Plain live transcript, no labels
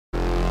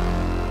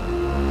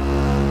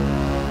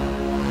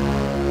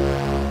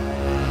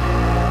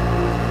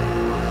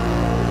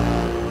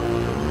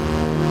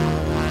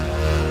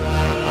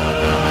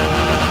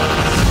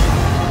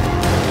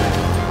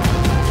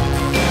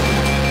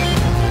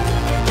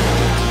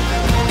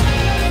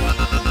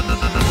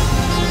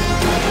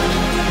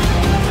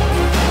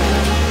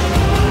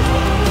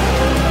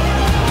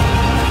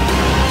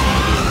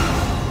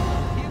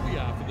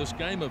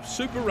of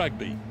Super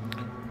Rugby.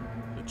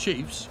 The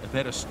Chiefs have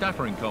had a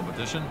stuttering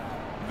competition,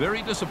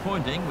 very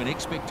disappointing when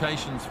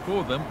expectations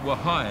for them were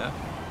higher.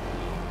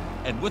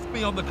 And with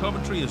me on the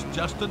commentary is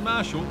Justin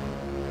Marshall.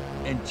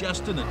 And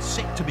Justin, it's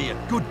set to be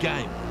a good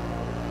game.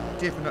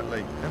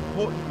 Definitely.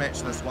 Important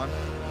match, this one.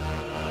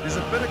 There's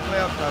a bit of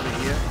cloud cover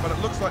here, but it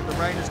looks like the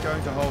rain is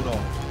going to hold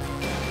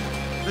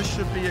off. This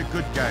should be a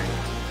good game.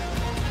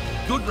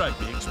 Good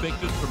rugby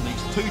expected from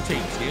these two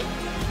teams here.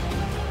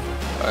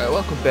 Alright,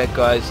 welcome back,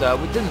 guys.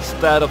 We didn't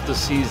start off the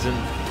season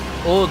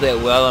all that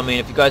well. I mean,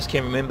 if you guys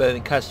can remember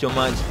and cast your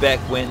minds back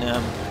when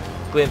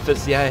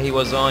CHF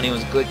was on, he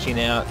was glitching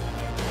out.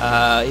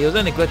 He was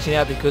only glitching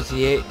out because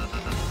the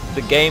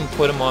game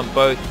put him on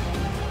both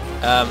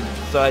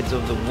sides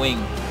of the wing,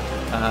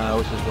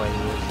 which is why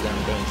he was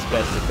going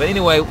spastic. But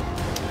anyway,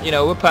 you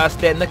know, we're past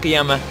that.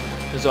 Nakayama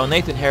is on,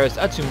 Nathan Harris,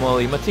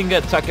 Atsumoy,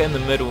 Matinga Taka in the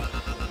middle,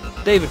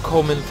 David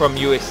Coleman from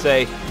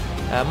USA,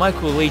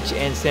 Michael Leach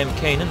and Sam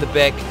Kane in the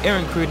back,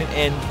 Aaron Cruden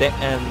and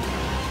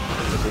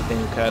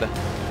Daniel Carter,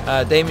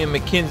 Damian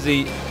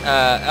McKenzie,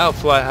 our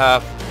fly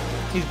half,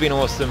 he's been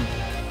awesome.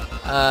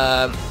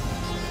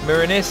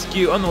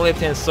 Marinescu on the left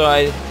hand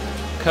side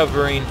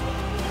covering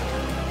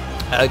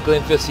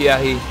Glenn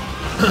Fisiahi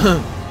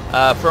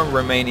from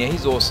Romania,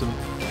 he's awesome.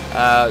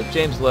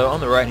 James Lowe on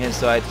the right hand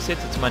side,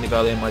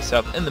 SᵁᴾᴱRᵁᴳᴮY and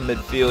myself in the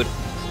midfield,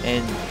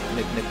 and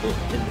Nick Nicol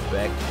in the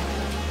back.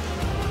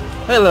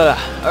 Hello.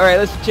 Alright,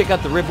 let's check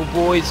out the Rebel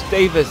boys.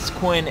 Davis,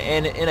 Quinn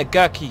and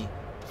Inagaki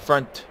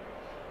front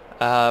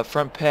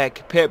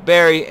pack.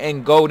 Barry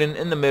and Golden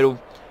in the middle.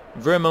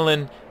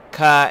 Vermeulen,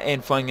 Carr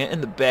and Fanga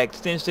in the back.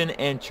 Stenson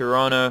and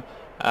Toronto,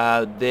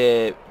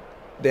 their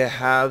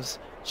halves.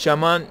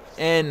 Shaman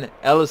and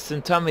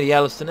Allison, Tommy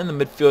Allison in the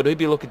midfield. He'll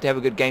be looking to have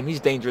a good game. He's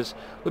dangerous.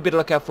 We better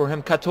look out for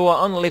him. Katoa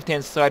on the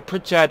left-hand side,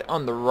 Pritchard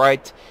on the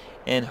right,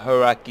 and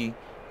Horaki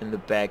in the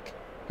back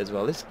as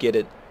well. Let's get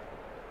it.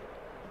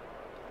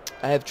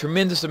 I have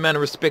tremendous amount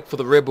of respect for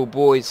the Rebel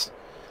boys.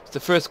 It's the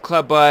first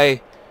club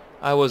I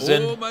was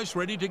in. Almost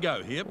ready to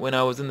go here. When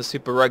I was in the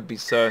Super Rugby,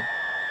 so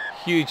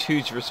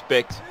huge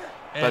respect.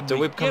 And but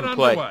we've come to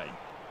play.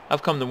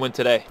 I've come to win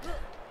today.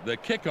 The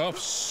kickoff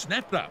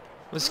snapped up.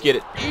 Let's get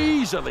it.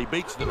 Easily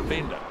beats the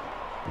defender.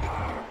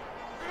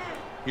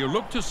 He'll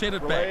look to set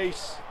it back.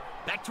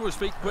 Back to his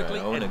feet quickly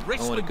and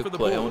wrestling for the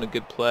ball. I want a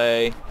good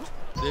play.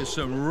 There's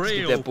some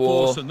real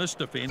force in this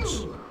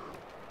defence.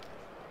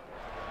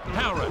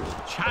 Howard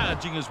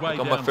charging his way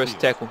down. Got my first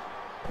tackle.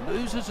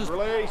 Loses his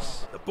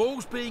release. The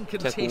ball's being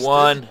contested. Tackle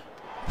one.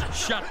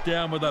 Shut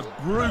down with a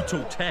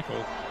brutal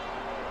tackle.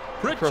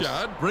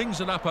 Pritchard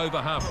brings it up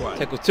over halfway.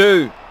 Tackle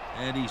two.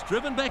 And he's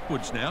driven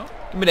backwards now.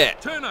 Give me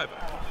that. Turnover.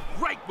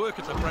 Great work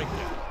at the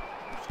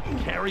breakdown.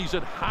 Carries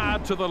it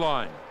hard to the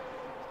line.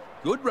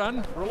 Good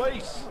run.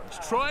 Release.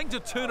 He's trying to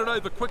turn it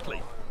over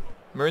quickly.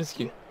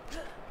 Marinescu.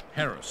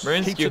 Harris.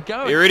 Marinescu. Keeps it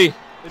going. You ready?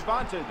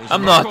 Advantage.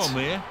 I'm not.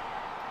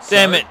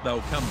 Damn it.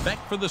 They'll come back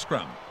for the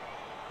scrum.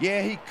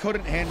 Yeah, he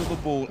couldn't handle the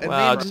ball. And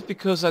wow, then just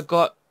because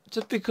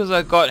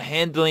I got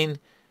handling.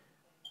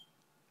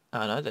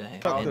 Oh no, I didn't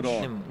have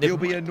handling. He'll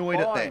be annoyed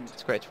at that.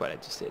 Scratch what I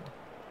just said.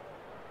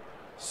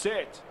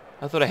 Set.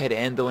 I thought I had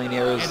handling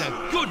errors. And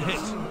a good hit.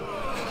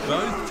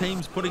 Both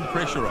teams putting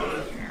pressure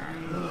on.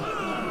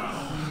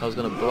 I was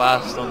going to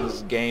blast on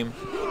this game.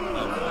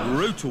 A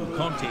brutal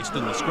contest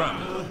in the scrum.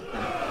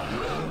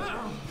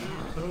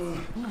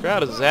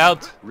 Crowd is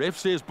out. Ref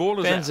says ball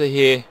is Fans out. are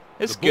here.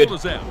 It's the ball good.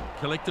 Is out.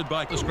 Collected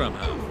by the scrum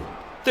half.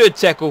 Third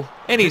tackle,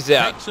 and he's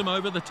out. Takes him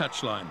over the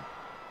touchline.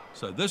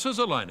 So this is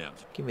a line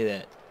out. Give me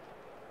that.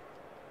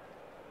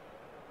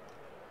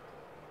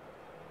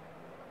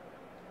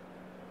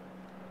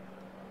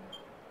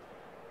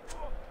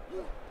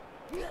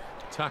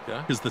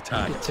 Tucker is the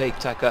target. Good take,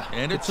 Tucker.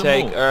 And good it's a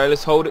take. ball. All right,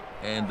 let's hold it.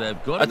 And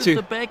they've got it at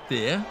the back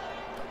there.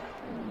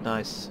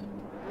 Nice.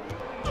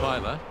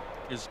 Tyler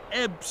is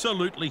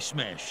absolutely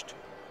smashed.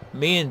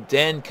 Me and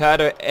Dan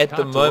Carter at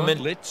the moment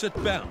lets it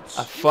bounce.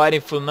 are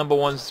fighting for the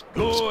 #1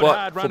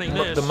 spot for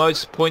the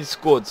most points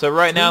scored. So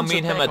right now, me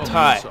and him are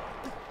tied.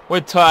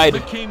 We're tied.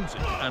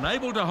 McKenzie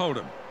unable to hold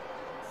him.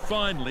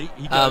 Finally,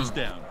 he goes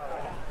down.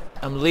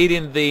 I'm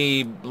leading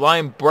the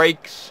line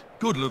breaks.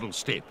 Good little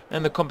step.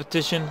 In the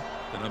competition.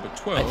 The number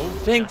 12. I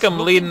think I'm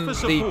leading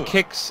the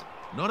kicks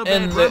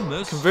and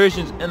the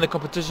conversions in the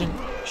competition.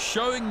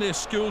 Showing their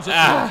skills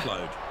at the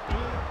offload.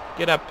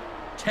 Get up.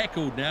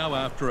 Tackled now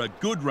after a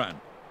good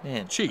run.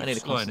 Man, Chiefs I need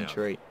to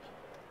concentrate.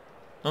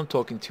 I'm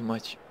talking too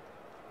much.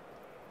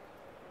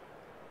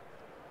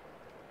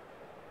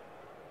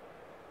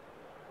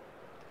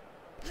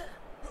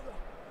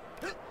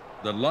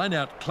 The line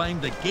out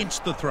claimed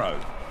against the throw.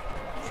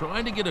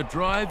 Trying to get a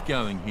drive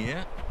going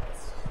here.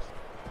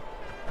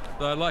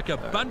 They're like a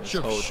bunch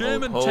of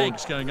Sherman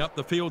tanks going up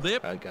the field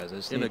there. All right, guys,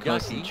 let's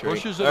Inagaki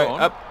pushes it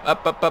on.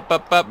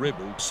 Up.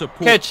 Rebel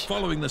support Catch.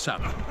 Following this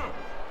up.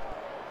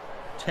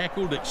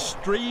 Tackled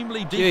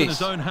extremely deep in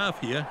his own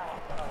half here.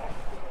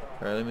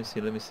 All right, let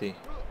me see.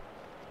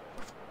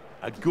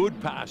 A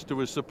good pass to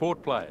his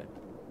support player.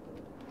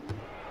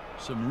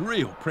 Some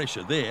real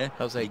pressure there.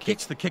 How's that he kick?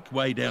 gets the kick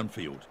way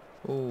downfield.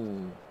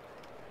 Ooh.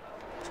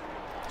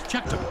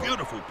 chucked a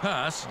beautiful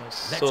pass. I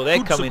That's saw that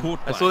good coming. support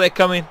I play. saw that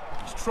coming.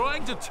 He's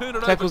trying to turn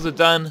it Tackles are over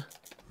done.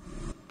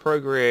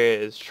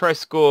 Progress. Try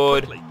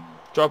scored. quickly.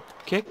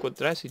 Drop kick. What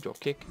did I see? Drop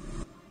kick.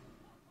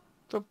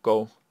 Drop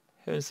goal.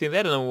 Haven't seen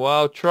that in a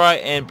while. Try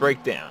and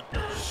break down.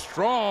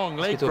 Strong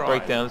leg Let's get to a drive.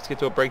 breakdown. Let's get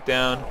to a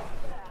breakdown.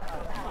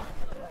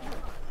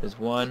 There's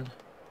one.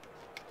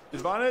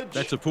 Advantage.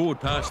 That's a forward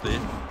pass there.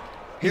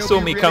 He He'll saw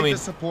be me really coming.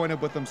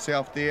 disappointed with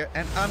himself there.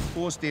 An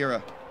unforced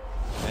error.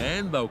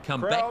 And they'll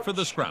come back for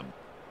the scrum.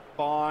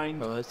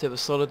 Bind. Oh, let's have a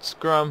solid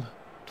scrum.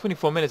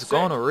 24 minutes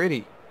gone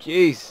already.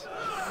 Jeez.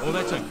 Oh,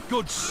 that's a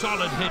good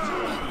solid hit.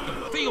 You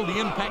can feel the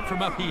impact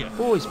from up here.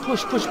 Boys,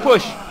 push, push,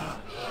 push.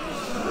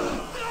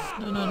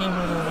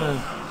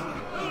 No.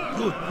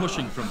 Good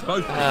pushing from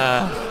both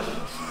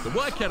teams. The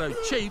Waikato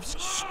Chiefs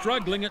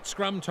struggling at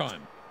scrum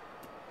time.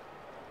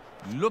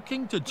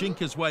 Looking to jink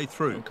his way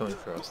through. I'm coming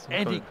across. I'm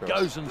And coming he across.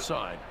 goes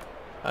inside.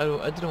 I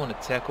didn't want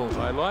to tackle.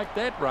 I like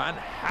that run.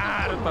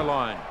 Hard at the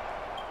line.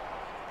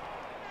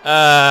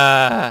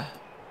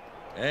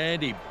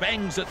 And he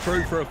bangs it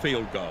through for a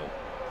field goal.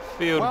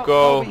 Field Well,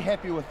 goal. they'll be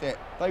happy with that.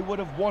 They would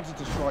have wanted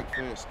to strike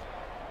first.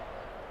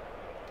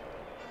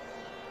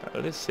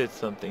 Alright, let's set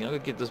something. I'm going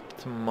to get this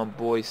to my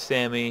boy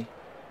Sammy.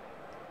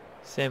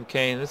 Sam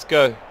Kane. Let's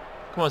go.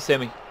 Come on,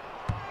 Sammy.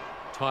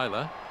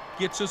 Tyler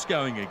gets us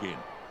going again.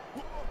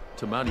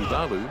 Tamani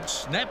Balu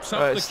snaps up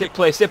Alright, the set kick.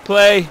 play, set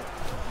play.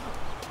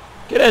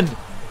 Get in.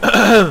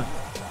 Alright,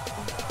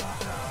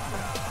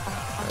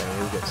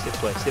 here we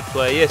go. Set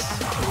play. Yes.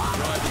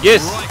 Driving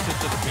Yes. right into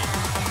the pin.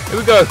 Here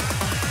we go.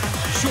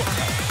 Short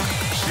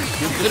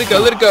Let it go,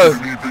 let it go.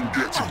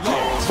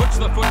 puts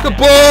the foot Good down.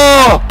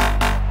 ball.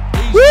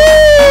 He's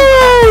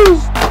Woo!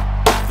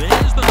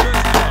 There's the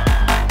first try.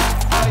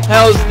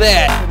 How's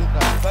that?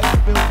 They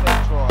built that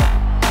try.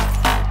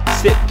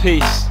 Set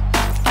piece.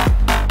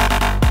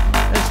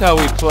 That's how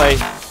we play.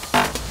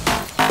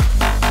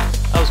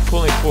 I was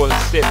calling for a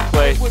set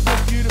play. It was a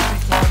beautifully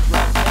timed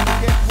run. And the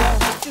gap, well,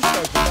 it just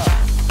opened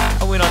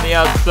up. I went on the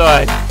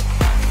outside.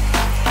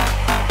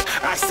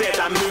 I said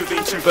I'm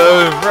moving to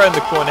Boom, right in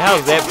the corner.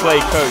 How's that play,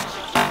 coach?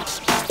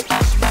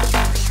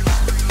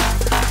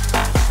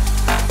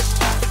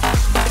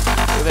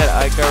 Look at that.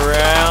 I go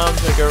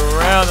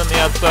around on the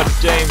outside of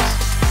James.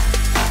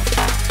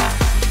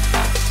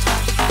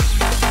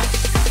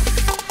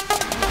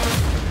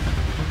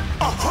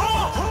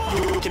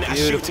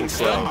 Beautiful And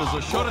play. there's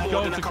a shot at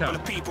goal to come.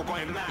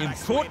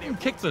 Important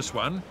kick this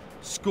one.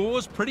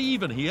 Scores pretty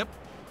even here.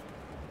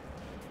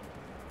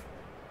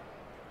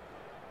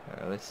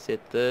 Alright, let's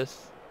set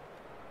this.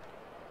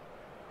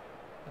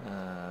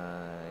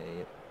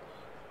 Yep.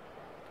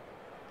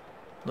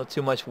 Not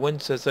too much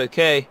wind, so it's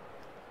okay.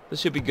 This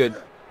should be good.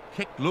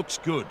 Kick looks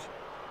good.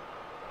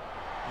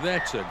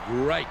 That's a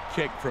great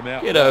kick from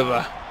out. Get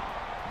over.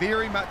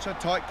 Very much a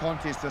tight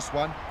contest, this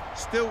one.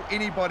 Still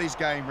anybody's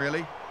game,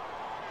 really.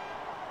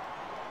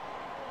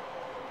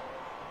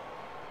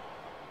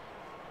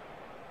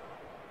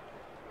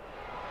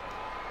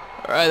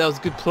 Alright, that was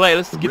a good play.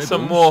 Let's get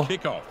some Rebels more.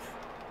 Kick off.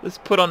 Let's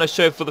put on a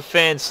show for the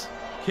fans.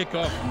 Kick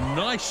off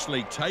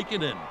nicely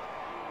taken in.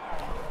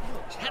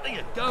 He's having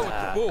a go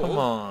at the ball. Come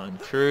on,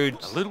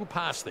 Crudez. A little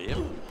pass there.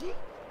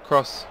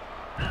 Cross.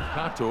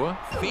 Katoa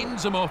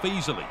fends him off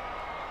easily.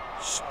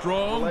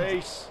 Strong.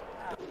 Release.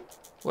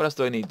 What else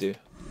do I need to do?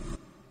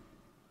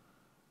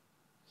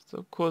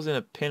 Still causing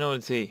a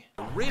penalty.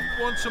 The ref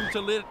wants him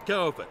to let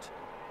go of it.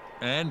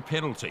 And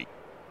penalty.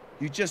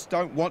 You just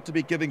don't want to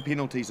be giving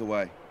penalties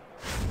away.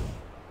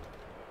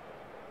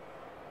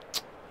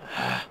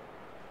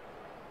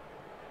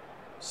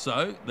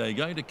 So they're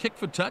going to kick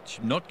for touch,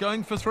 not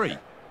going for three.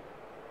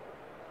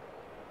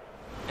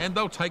 And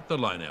they'll take the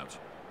line out.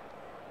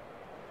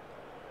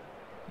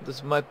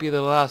 This might be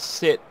the last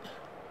set.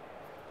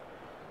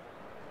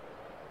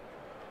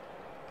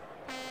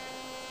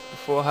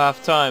 Before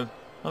half time.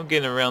 I'm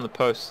getting around the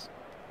post.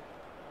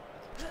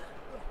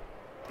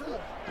 The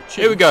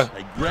Here we go. Chiefs,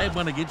 They grab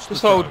one against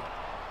Just the hold. throw.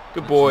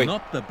 Good boy. It's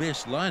not the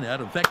best line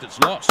out. In fact, it's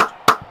lost.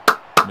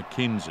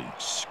 McKenzie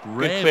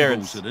scrambles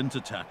clearance. it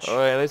into touch.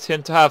 Alright, let's head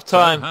into half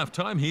time. Half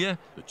time here.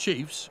 The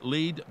Chiefs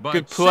lead by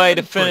Good play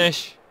to 7-3.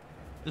 finish.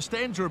 The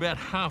stands are about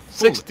half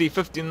full.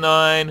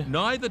 60-59.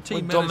 Neither team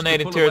We're managed to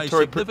dominating pull away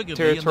territory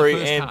significantly in the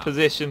first and half.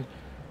 possession.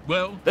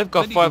 Well, They've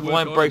got plenty 5 to work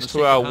line on breaks in the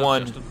to our second half,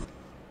 1. Justin.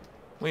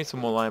 We need some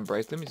more line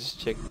breaks. Let me just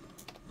check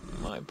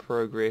my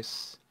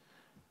progress.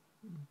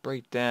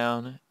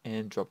 Breakdown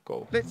and drop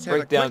goal. Let's have a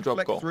Breakdown, quick drop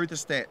flick goal. through the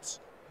stats.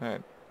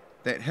 Alright.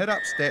 That hit-up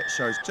stat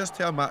shows just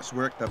how much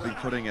work they've been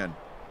putting in.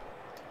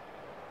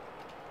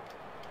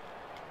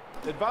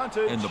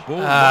 Advantage. And the ball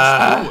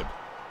was forward.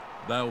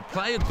 They'll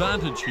play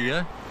advantage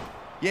here.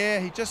 Yeah,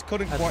 he just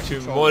couldn't quite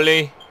control it.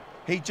 CHF.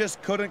 He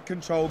just couldn't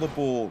control the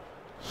ball.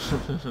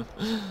 And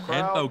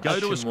they'll go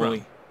to a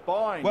scrum.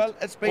 Bind. Well,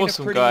 it's been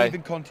Awesome a pretty guy.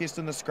 even contest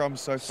in the scrum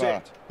so far.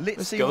 Set.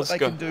 Let's see go, what they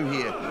let's can do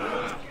here.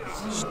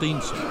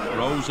 Steenson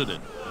rolls it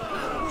in.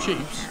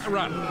 Chiefs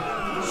run.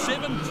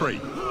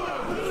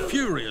 7-3.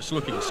 Furious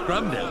looking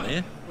scrum down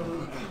there.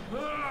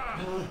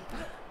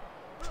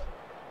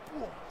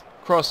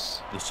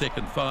 cross. The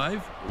second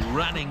 5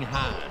 running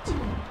hard.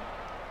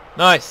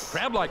 Nice.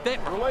 Crowd like that.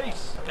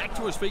 Release. Back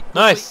to his feet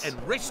quickly Nice.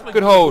 and wrestling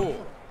Good for the hold.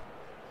 ball.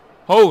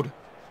 Hold.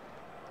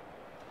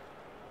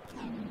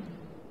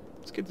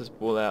 Let's get this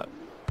ball out.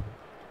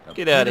 A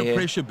Get bit out of here.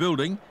 Pressure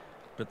building,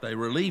 but they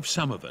relieve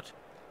some of it.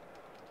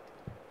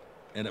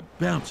 And it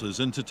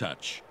bounces into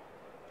touch.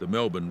 The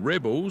Melbourne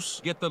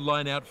Rebels get the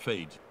line-out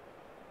feed.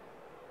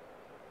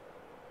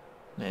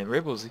 Man,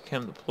 Rebels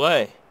come to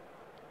play.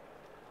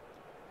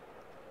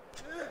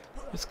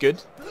 That's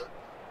good.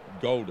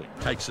 Golding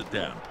takes it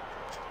down.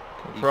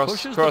 He Cross,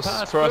 pushes the cross,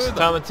 pass cross. further.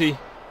 Tamati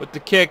with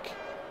the kick.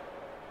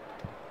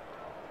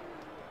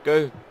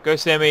 Go, go,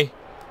 Sammy.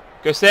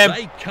 Go, Sam.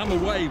 They come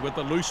away with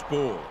the loose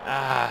ball.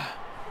 Ah.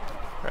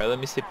 Right, let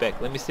me sit back.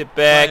 Let me sit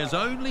back. Players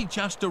only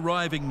just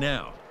arriving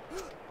now.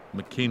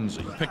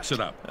 Mackenzie picks it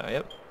up. Oh,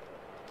 yep.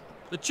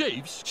 The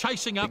Chiefs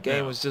chasing The up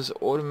game now. was just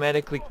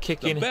automatically The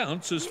kicking.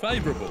 bounce is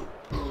favourable.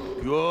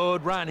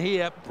 Good run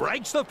here.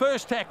 Breaks the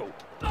first tackle.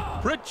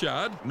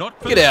 Pritchard not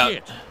Get finished out.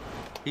 yet.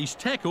 He's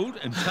tackled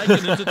and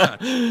taken into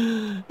touch.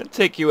 I'll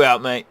take you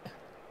out, mate.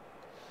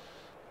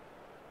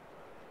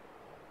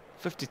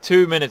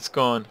 52 minutes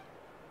gone.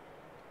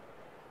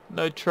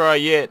 No try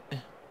yet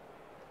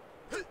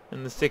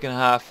in the second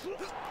half.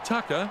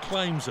 Tucker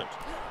claims it.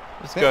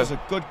 Let's That go. was a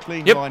good,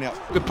 clean Yep. line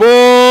out. Good ball.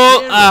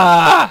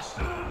 Ah.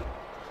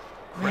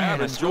 Crowd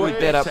Man, I screwed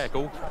enjoyed that up.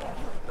 tackle.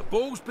 The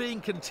ball's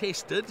being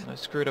contested. I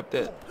screwed up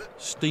that.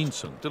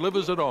 Steenson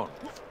delivers it on.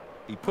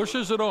 He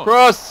pushes it on.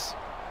 Cross.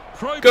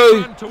 Probing Go.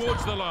 run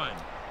towards the line.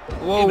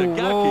 Whoa,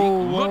 Inagaki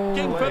whoa,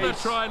 looking whoa. for the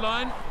try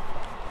line.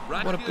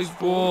 What a Rutgers big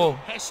forward ball.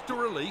 has to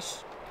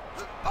release.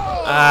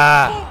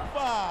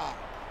 Ah.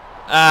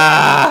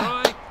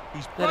 Ah. Try.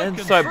 He's broken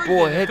inside through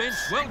ball their hits.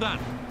 defence. Well done.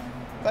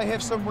 They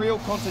have some real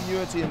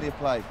continuity in their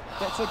play.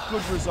 That's a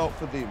good result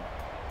for them.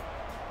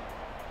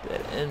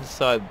 That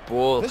inside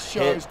ball This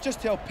hit. shows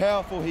just how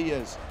powerful he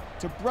is.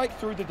 To break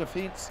through the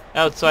defence.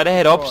 Outside, they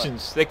had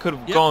options. They could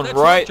have Yep, gone that's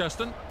right.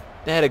 Justin.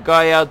 They had a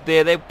guy out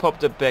there. They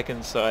popped it back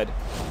inside.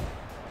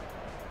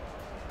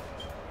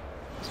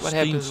 That's what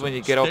happens Steenson when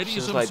you get steadies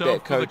options like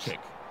himself that, for the coach. kick.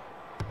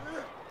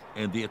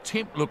 And the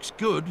attempt looks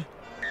good.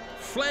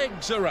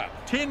 Flags are up.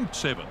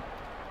 10-7. You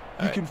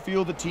Alright. can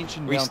feel the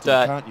tension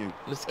Restart. mounting, can't you?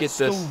 Let's get It's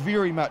still this.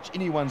 very much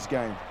anyone's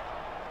game.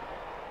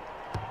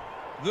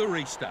 The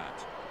restart.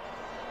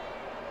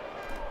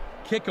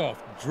 Kickoff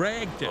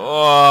dragged down.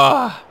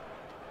 Oh,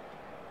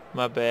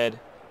 my bad.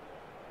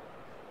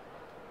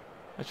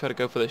 I try to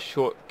go for the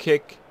short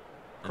kick.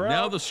 And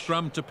now the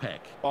scrum to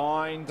pack.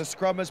 Bind. The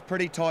scrum is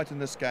pretty tight in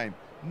this game.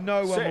 No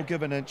one will Set.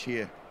 give an inch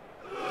here.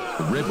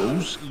 The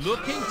Rebels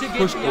looking to get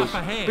Push, the push.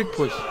 upper hand. Big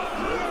push.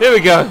 There we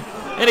go.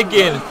 And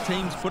again. Both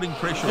teams putting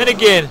pressure And on.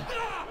 again.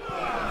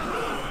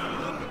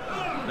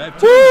 They've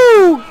turned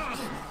Woo!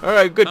 All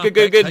right, good, good,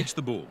 good, Halfback good. takes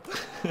the ball.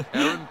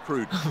 Aaron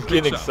Crudez. I'm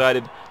getting picks up.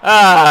 excited.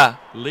 Ah!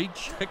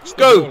 Leach picks the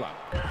Go. ball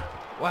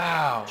up.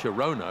 Wow.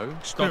 Chirono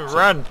Good stops it.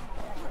 run.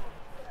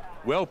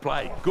 Well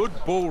played. Good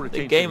ball The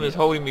retention. game is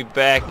here. holding me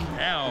back.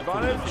 Powerful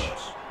Advantage.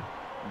 defence.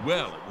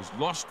 Well, it was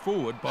lost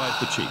forward by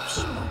the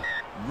Chiefs.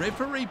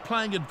 Referee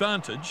playing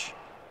advantage.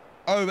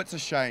 Oh, it's a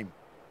shame.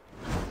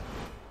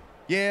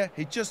 Yeah,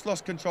 he just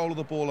lost control of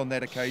the ball on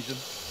that occasion.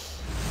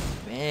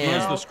 Here's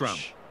Man, the scrum.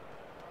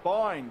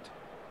 Bind.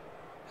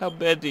 how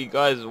bad do you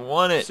guys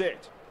want it?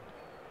 Set.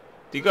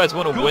 Do you guys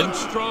want to Good win?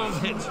 strong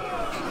hit.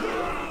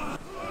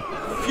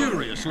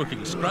 Furious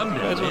looking scrum You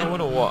down guys want to there.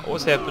 win or what?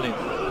 What's happening?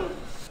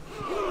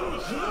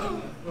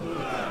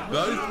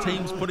 Both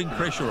teams putting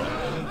pressure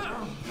on.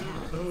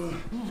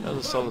 That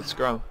was a solid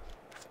scrum.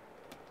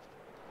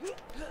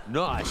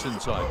 Nice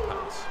inside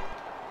pass.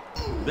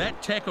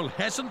 That tackle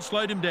hasn't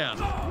slowed him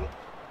down.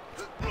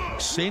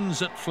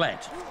 Sends it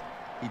flat.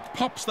 He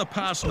pops the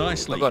pass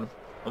nicely. I got him.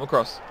 I'm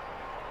across.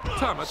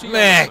 Thomas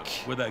Smack.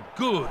 with a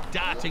good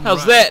darting How's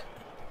run. that?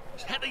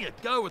 He's having a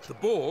go at the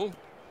ball.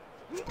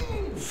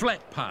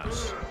 Flat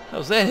pass.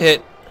 How's that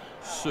hit?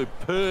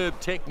 Superb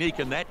technique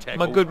in that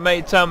tackle. My good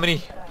mate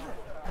Tamati.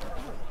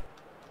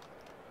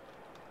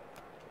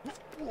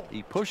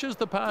 He pushes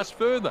the pass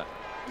further.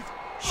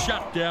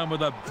 Shut down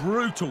with a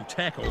brutal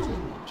tackle.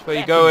 Which way you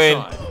Back going?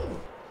 inside.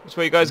 Which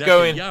way you guys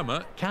going?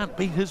 Nakayama can't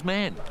beat his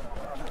man.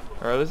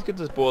 All right, let's get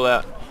this ball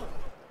out.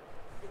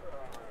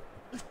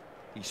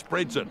 He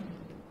spreads it.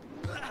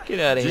 Get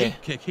out of here.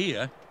 Deep kick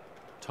here.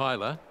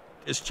 Tyler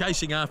is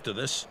chasing after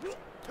this.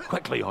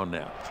 Quickly on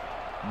now.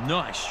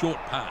 Nice short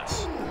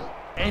pass.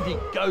 And he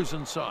goes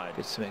inside.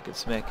 Good smack, good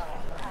smack.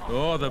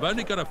 Oh, they've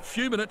only got a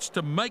few minutes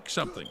to make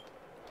something.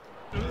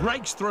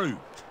 Breaks through.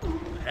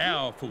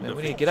 Powerful Man,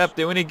 we defense. need to get up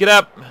there. We need to get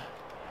up.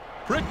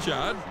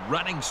 Pritchard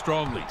running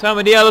strongly.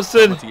 Tamati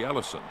Allison. Timothy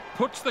Allison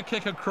puts the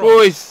kick across.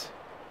 Boys.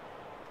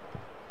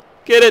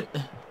 Get it.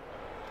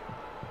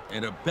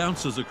 And it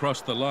bounces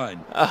across the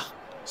line. Ah,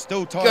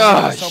 Still time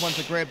Gosh. for someone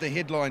to grab the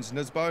headlines,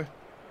 Nisbo.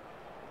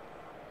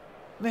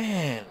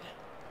 man.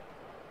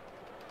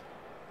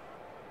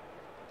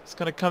 It's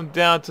going to come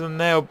down to the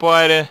nail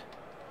biter.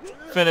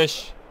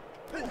 Finish.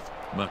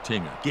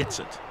 Martinga gets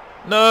it.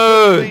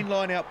 No. Clean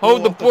line out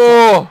Hold the off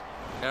ball.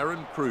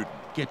 Crudez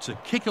gets a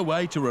kick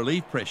away to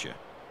relieve pressure.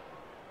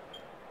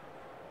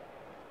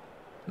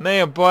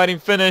 Nail-biting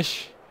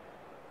finish.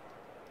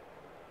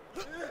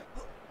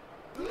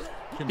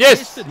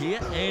 Contested here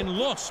and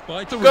lost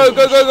by the Go,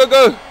 go, go, go,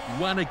 go.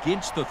 One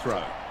against the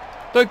throw.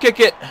 Don't kick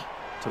it.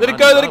 Let it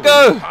go, let it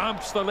go.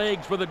 Pumps the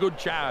legs with a good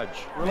charge.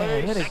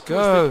 Man, let it Tackles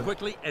go.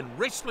 quickly and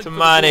wrestling for the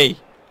Tamani.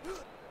 ball.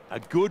 A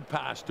good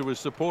pass to his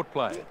support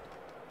player.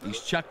 He's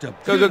chucked a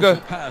Go, go, go.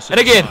 beautiful pass And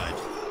again. inside.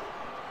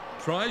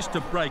 Tries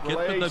to break it,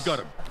 but they've got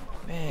him.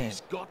 Man.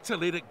 He's got to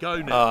let it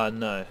go now. Oh,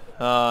 no.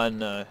 Oh,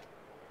 no.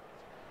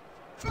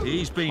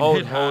 He's been Hold,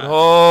 hit hold,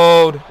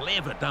 hard. hold.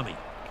 Clever dummy.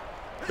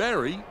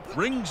 Barry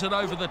brings it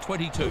over the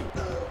 22.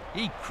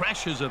 He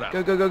crashes it up.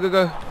 Go, go, go, go,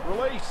 go.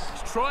 Release.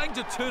 He's trying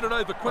to turn it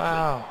over quickly.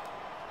 Wow.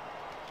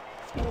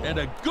 And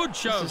a good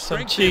show of This is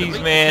some strength there to cheese, beat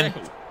the man.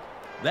 tackle.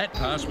 That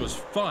pass was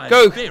fired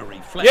Go. very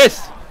flat.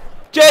 Yes.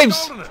 James.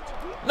 Stolen it.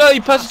 No,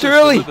 you passed it too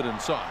Passes early. delivered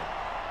inside.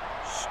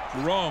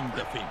 Strong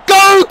defense.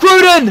 Go,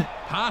 Cruden.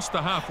 Past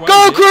the halfway.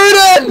 Go, there.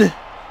 Cruden.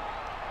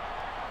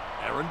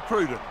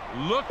 Crudez.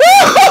 Look.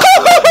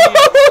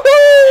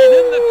 And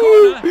in the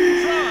corner.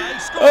 Try.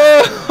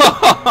 Score.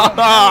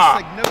 How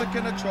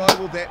significant a try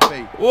will that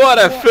be? What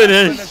a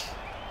finish.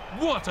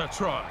 What a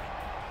try.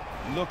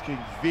 Looking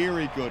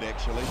very good,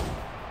 actually.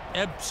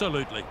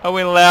 Absolutely. I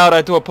went loud.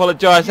 I do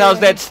apologise. How's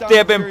that he's done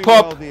step very and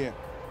pop? well there.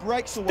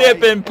 Breaks away,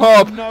 Step and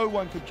pop. No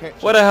one could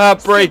catch What him. a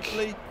heartbreak.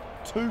 Simply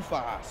too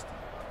fast.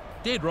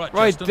 Dead right,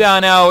 Right Justin.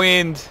 down our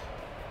end.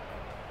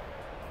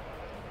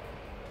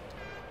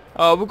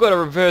 Oh, we've got to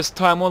reverse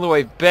time all the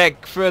way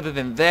back further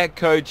than that,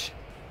 coach.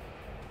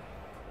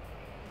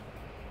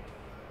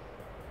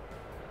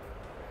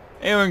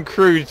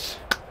 Crudez.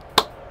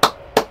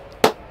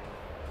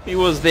 He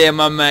was there,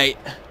 my mate.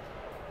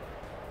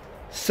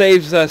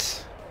 Saves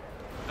us.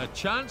 A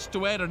chance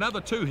to add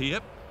another 2 here.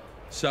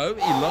 So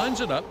he lines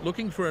it up,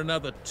 looking for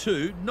another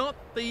 2. Not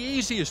the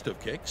easiest of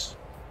kicks.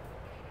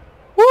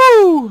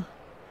 Woo!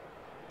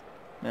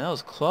 Man, that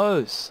was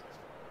close.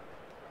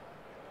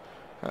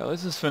 Alright,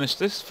 let's just finish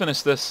this.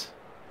 Finish this.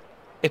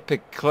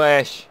 Epic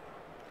clash.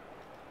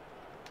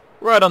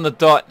 Right on the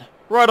dot.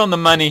 Right on the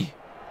money.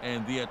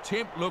 And the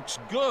attempt looks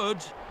good.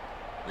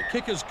 The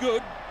kick is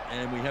good.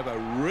 And we have a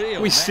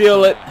real We match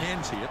seal on it. our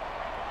hands here.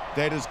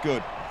 That is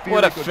good. Very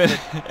What a good finish.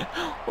 kick.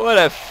 What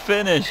a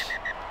finish.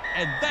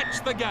 And that's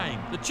the game.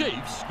 The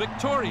Chiefs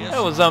victorious.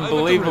 That was over the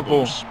unbelievable.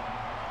 Rebels.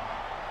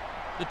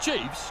 The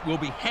Chiefs will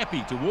be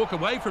happy to walk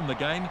away from the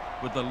game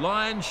with the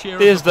lion's share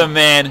There's of the the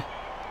man.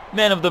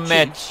 Man of the Chiefs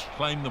match.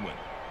 claim the win.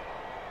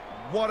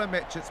 What a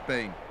match it's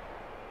been.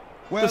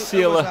 Well, it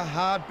sealer. was a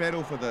hard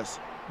battle for this.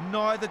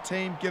 Neither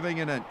team giving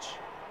an inch.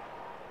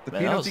 The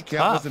Man, that penalty was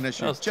count tough. was an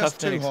issue. That was Just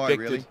tougher too than high, expected.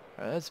 really.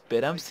 Alright, that's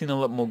better. I'm seeing a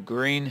lot more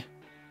green.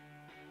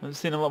 I'm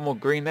seeing a lot more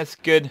green. That's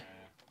good.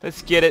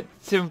 Let's get it.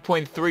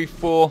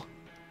 7.34.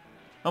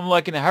 I'm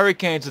liking the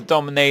Hurricanes are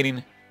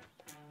dominating.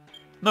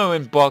 No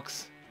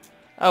inbox.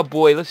 Oh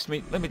boy, let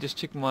me just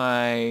check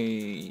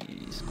my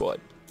squad.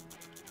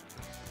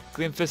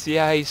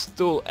 CHF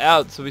still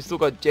out, so we still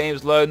got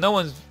James Lowe. No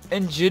one's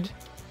injured.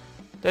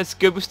 That's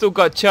good. We still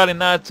got Charlie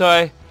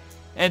Ngatai,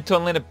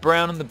 Anton Leonard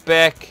Brown in the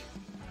back.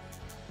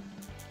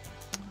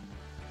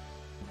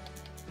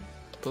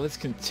 But let's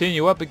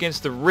continue up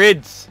against the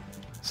Reds.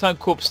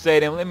 Suncorp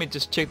Stadium. Let me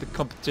just check the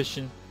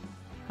competition.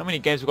 How many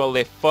games we got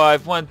left?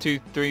 5. 1, 2,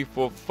 3,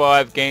 4,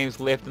 5 games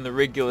left in the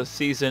regular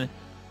season.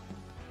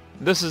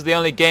 This is the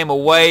only game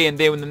away, and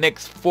then in the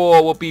next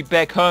 4 we'll be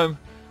back home.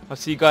 I'll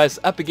see you guys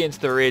up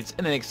against the Reds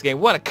in the next game.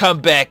 What a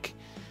comeback!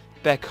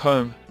 Back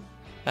home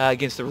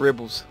against the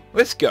Rebels.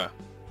 Let's go.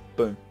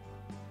 Boom.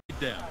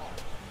 Down.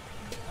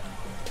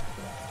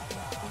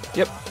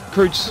 Yep.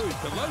 Crudez.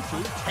 The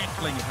local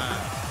tackling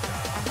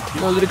hard.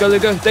 Go, let it go, let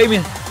it go.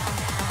 Damien.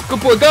 Good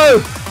boy, go!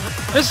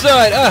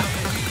 Inside.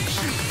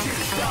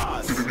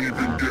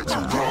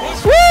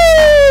 Woo!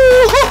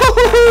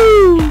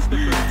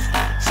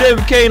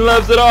 Sᵁᴾᴮᴮ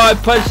loves it. Oh, I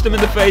punched him in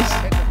the face.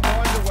 Had to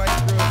find a way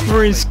through it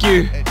Marine easily.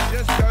 skew. It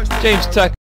just goes to James show Tucker.